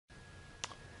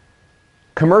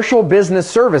Commercial business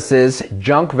services,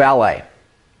 junk valet.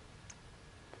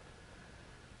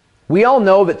 We all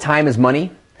know that time is money,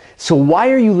 so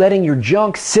why are you letting your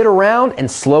junk sit around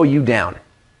and slow you down?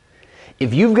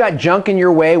 If you've got junk in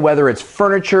your way, whether it's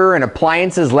furniture and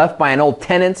appliances left by an old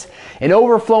tenant, an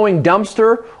overflowing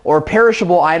dumpster, or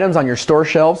perishable items on your store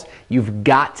shelves, you've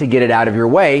got to get it out of your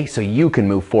way so you can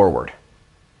move forward.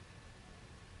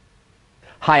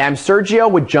 Hi, I'm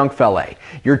Sergio with Junk Valet,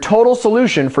 your total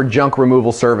solution for junk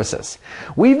removal services.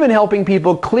 We've been helping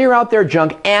people clear out their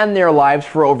junk and their lives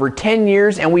for over 10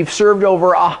 years, and we've served over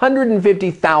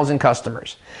 150,000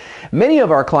 customers. Many of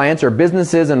our clients are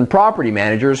businesses and property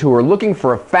managers who are looking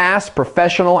for a fast,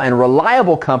 professional, and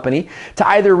reliable company to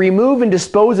either remove and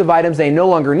dispose of items they no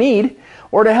longer need,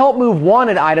 or to help move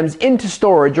wanted items into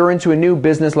storage or into a new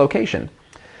business location.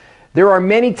 There are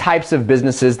many types of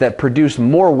businesses that produce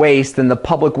more waste than the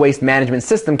public waste management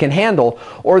system can handle,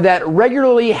 or that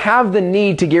regularly have the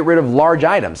need to get rid of large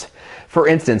items. For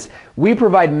instance, we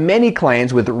provide many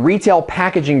clients with retail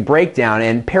packaging breakdown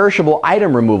and perishable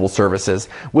item removal services,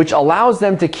 which allows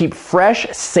them to keep fresh,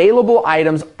 saleable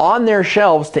items on their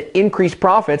shelves to increase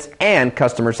profits and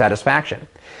customer satisfaction.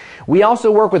 We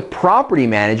also work with property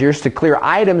managers to clear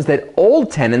items that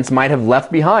old tenants might have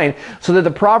left behind so that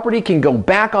the property can go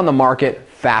back on the market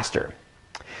faster.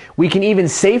 We can even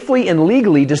safely and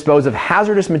legally dispose of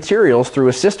hazardous materials through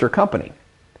a sister company.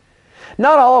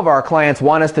 Not all of our clients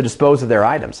want us to dispose of their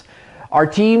items. Our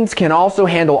teams can also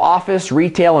handle office,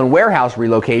 retail, and warehouse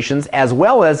relocations, as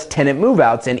well as tenant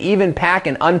move-outs and even pack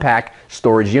and unpack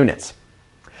storage units.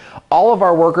 All of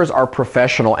our workers are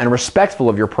professional and respectful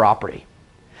of your property.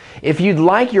 If you'd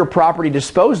like your property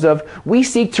disposed of, we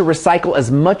seek to recycle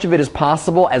as much of it as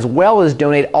possible, as well as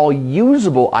donate all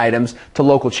usable items to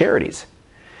local charities.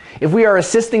 If we are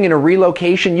assisting in a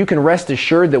relocation, you can rest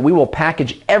assured that we will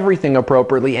package everything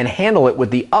appropriately and handle it with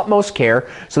the utmost care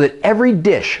so that every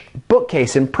dish,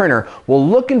 bookcase, and printer will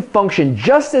look and function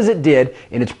just as it did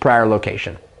in its prior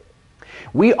location.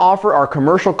 We offer our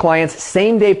commercial clients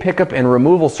same-day pickup and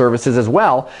removal services, as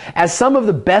well as some of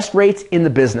the best rates in the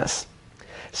business.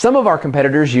 Some of our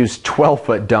competitors use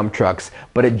 12-foot dump trucks,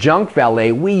 but at Junk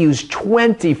Valet we use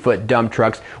 20-foot dump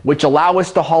trucks, which allow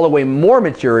us to haul away more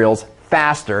materials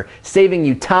faster, saving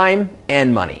you time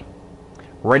and money.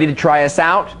 Ready to try us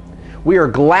out? We are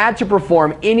glad to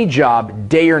perform any job,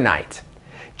 day or night.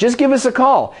 Just give us a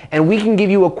call and we can give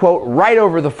you a quote right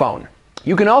over the phone.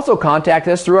 You can also contact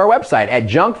us through our website at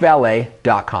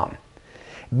junkvalet.com.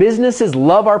 Businesses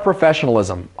love our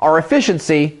professionalism, our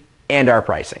efficiency, and our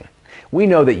pricing. We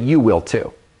know that you will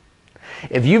too.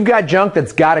 If you've got junk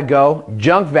that's got to go,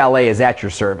 Junk Valet is at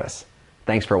your service.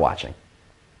 Thanks for watching.